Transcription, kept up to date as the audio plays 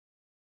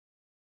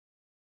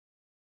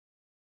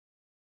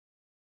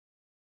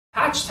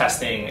Patch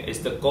testing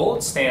is the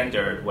gold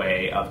standard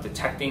way of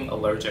detecting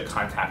allergic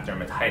contact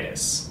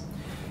dermatitis.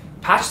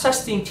 Patch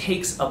testing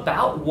takes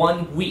about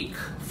 1 week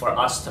for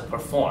us to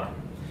perform.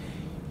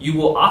 You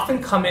will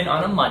often come in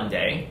on a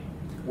Monday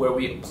where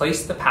we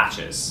place the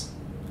patches.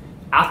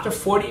 After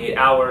 48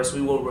 hours,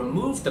 we will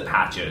remove the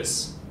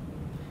patches.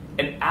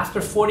 And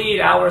after 48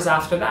 hours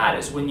after that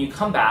is when you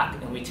come back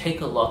and we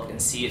take a look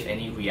and see if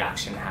any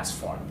reaction has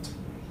formed.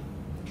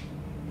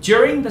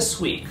 During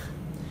this week,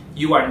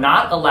 you are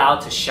not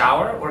allowed to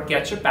shower or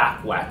get your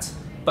back wet,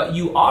 but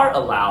you are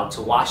allowed to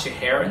wash your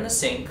hair in the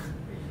sink,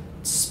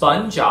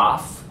 sponge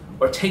off,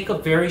 or take a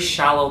very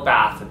shallow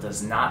bath that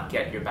does not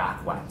get your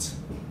back wet.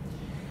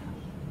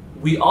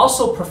 We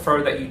also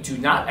prefer that you do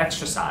not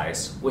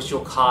exercise, which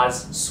will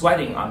cause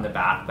sweating on the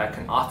back that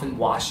can often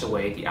wash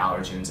away the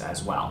allergens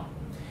as well.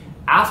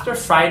 After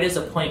Friday's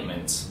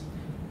appointment,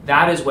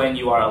 that is when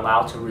you are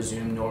allowed to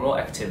resume normal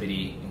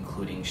activity,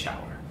 including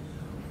shower.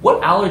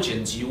 What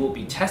allergens you will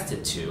be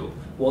tested to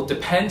will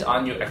depend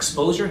on your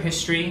exposure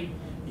history,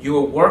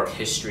 your work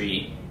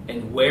history,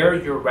 and where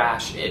your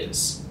rash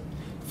is.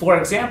 For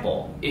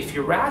example, if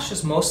your rash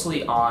is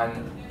mostly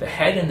on the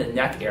head and the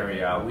neck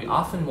area, we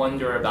often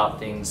wonder about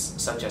things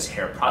such as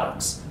hair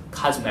products,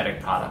 cosmetic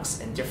products,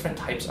 and different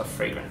types of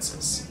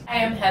fragrances.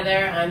 Hi, I'm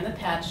Heather. I'm the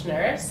patch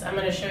nurse. I'm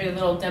going to show you a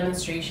little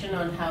demonstration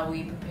on how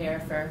we prepare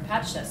for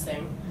patch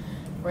testing.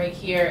 Right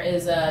here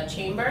is a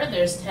chamber.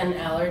 There's 10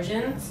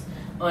 allergens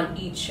on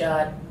each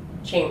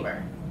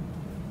chamber.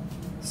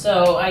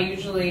 So I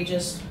usually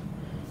just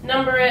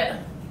number it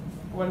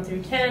 1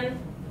 through 10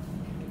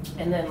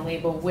 and then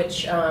label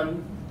which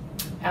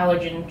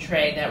allergen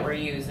tray that we're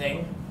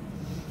using.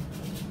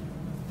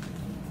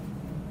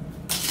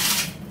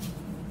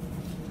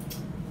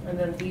 And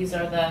then these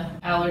are the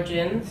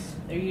allergens.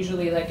 They're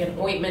usually like an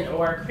ointment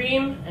or a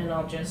cream, and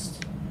I'll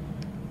just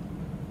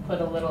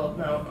put a little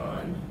amount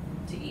on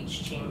to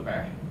each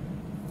chamber.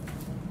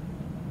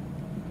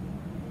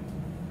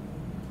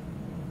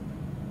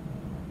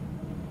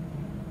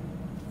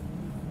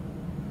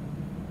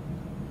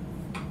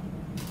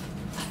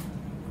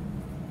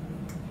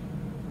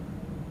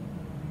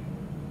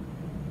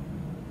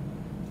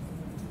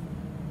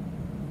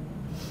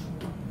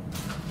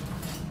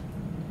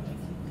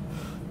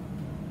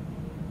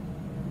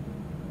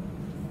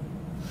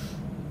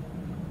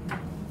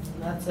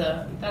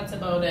 That's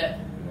about it.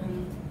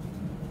 And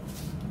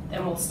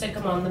then we'll stick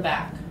them on the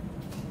back.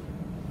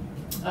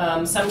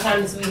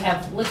 Sometimes we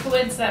have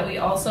liquids that we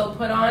also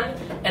put on,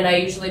 and I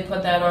usually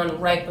put that on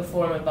right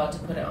before I'm about to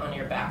put it on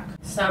your back.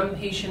 Some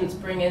patients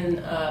bring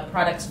in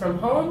products from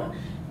home,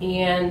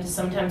 and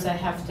sometimes I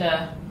have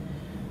to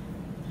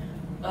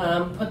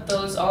put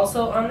those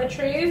also on the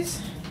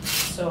trays.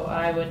 So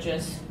I would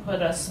just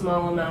put a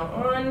small amount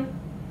on.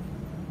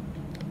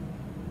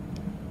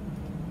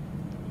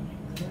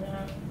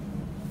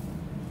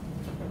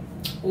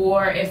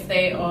 Or if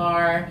they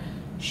are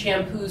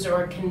shampoos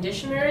or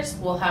conditioners,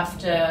 we'll have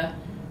to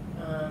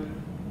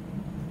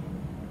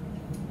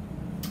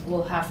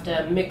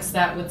mix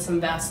that with some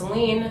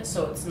Vaseline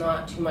so it's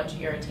not too much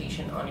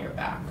irritation on your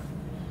back.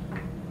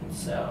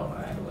 So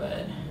I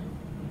would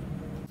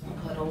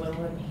put a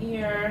little in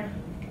here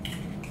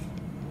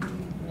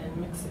and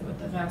then mix it with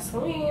the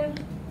Vaseline.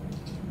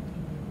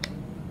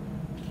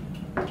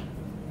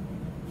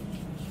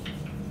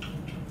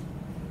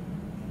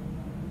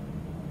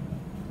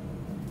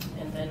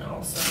 And then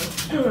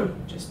also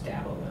just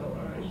dab a little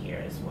on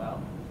here as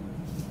well.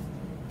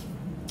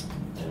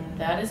 And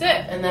that is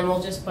it. And then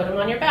we'll just put them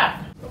on your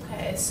back.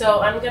 Okay,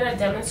 so I'm going to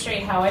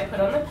demonstrate how I put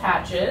on the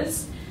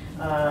patches.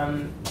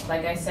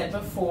 Like I said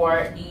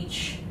before,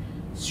 each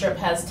strip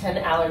has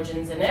 10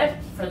 allergens in it.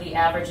 For the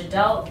average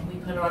adult, we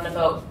put on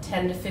about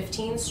 10 to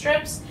 15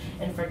 strips.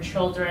 And for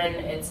children,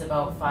 it's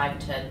about 5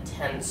 to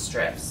 10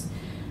 strips.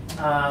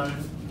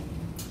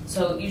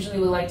 So usually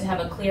we like to have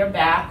a clear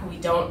back. We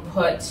don't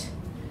put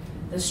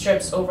the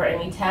strips over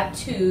any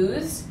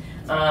tattoos,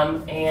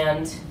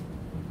 and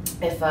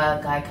if a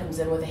guy comes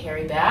in with a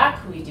hairy back,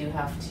 we do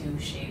have to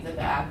shave the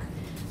back,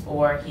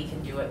 or he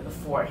can do it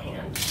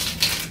beforehand.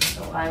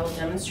 So I will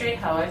demonstrate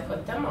how I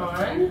put them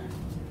on.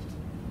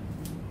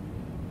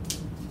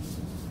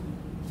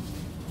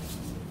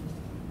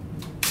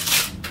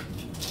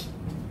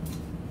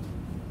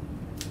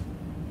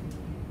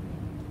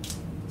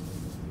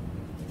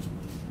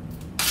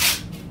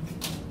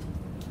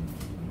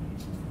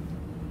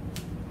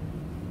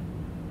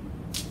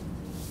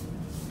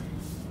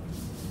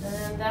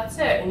 And that's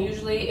it. And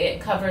usually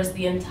it covers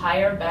the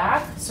entire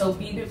back, so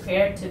be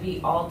prepared to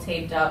be all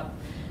taped up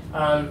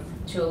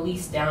to at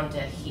least down to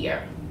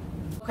here.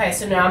 Okay,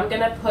 so now I'm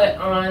going to put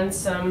on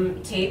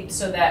some tape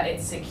so that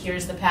it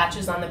secures the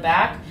patches on the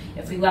back.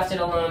 If we left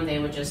it alone, they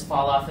would just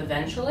fall off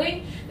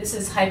eventually. This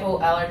is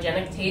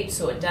hypoallergenic tape,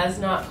 so it does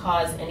not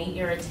cause any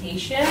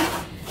irritation.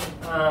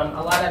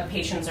 A lot of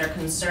patients are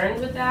concerned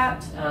with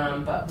that,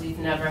 but we've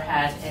never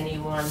had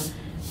anyone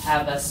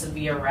have a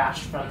severe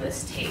rash from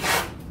this tape.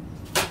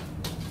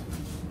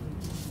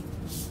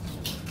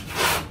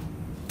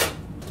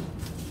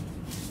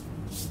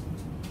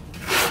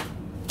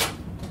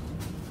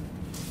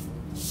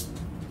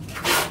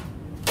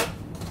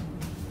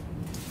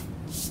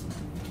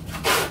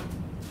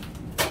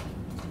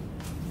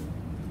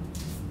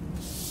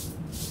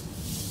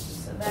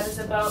 that is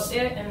about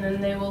it, and then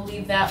they will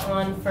leave that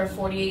on for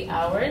 48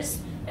 hours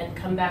and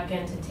come back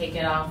in to take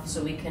it off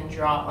so we can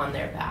draw on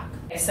their back.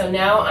 Okay, so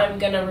now I'm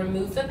going to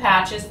remove the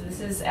patches. This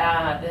is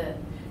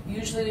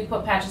usually we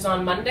put patches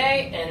on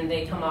Monday and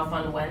they come off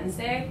on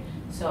Wednesday,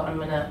 so I'm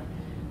going to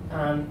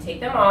take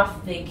them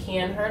off. They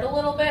can hurt a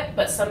little bit,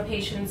 but some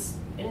patients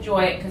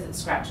enjoy it because it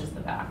scratches the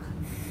back.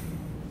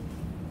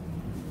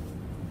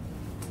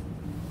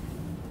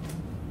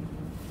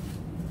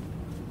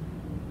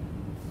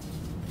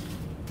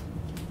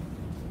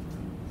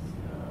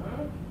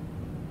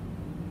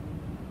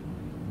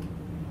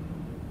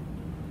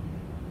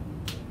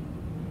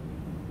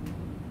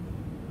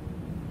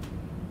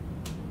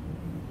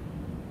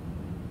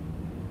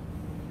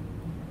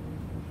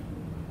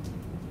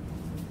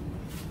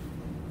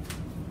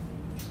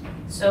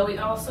 So we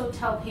also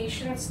tell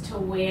patients to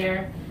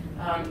wear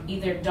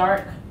either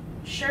dark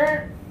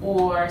shirt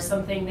or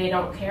something they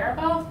don't care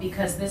about,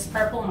 because this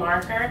purple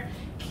marker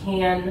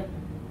can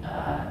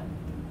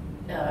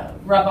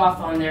rub off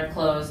on their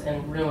clothes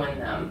and ruin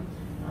them.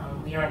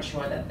 We aren't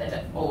sure that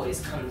it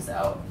always comes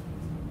out.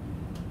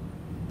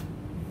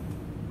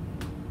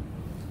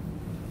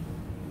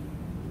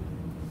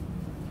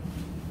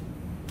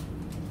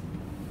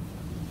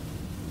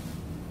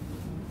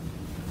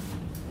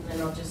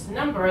 And I'll just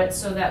number it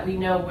so that we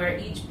know where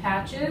each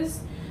patch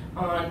is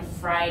on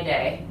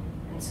Friday,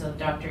 and so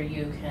Dr.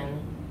 Yu can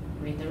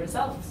read the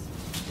results.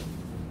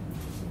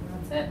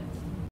 And that's it.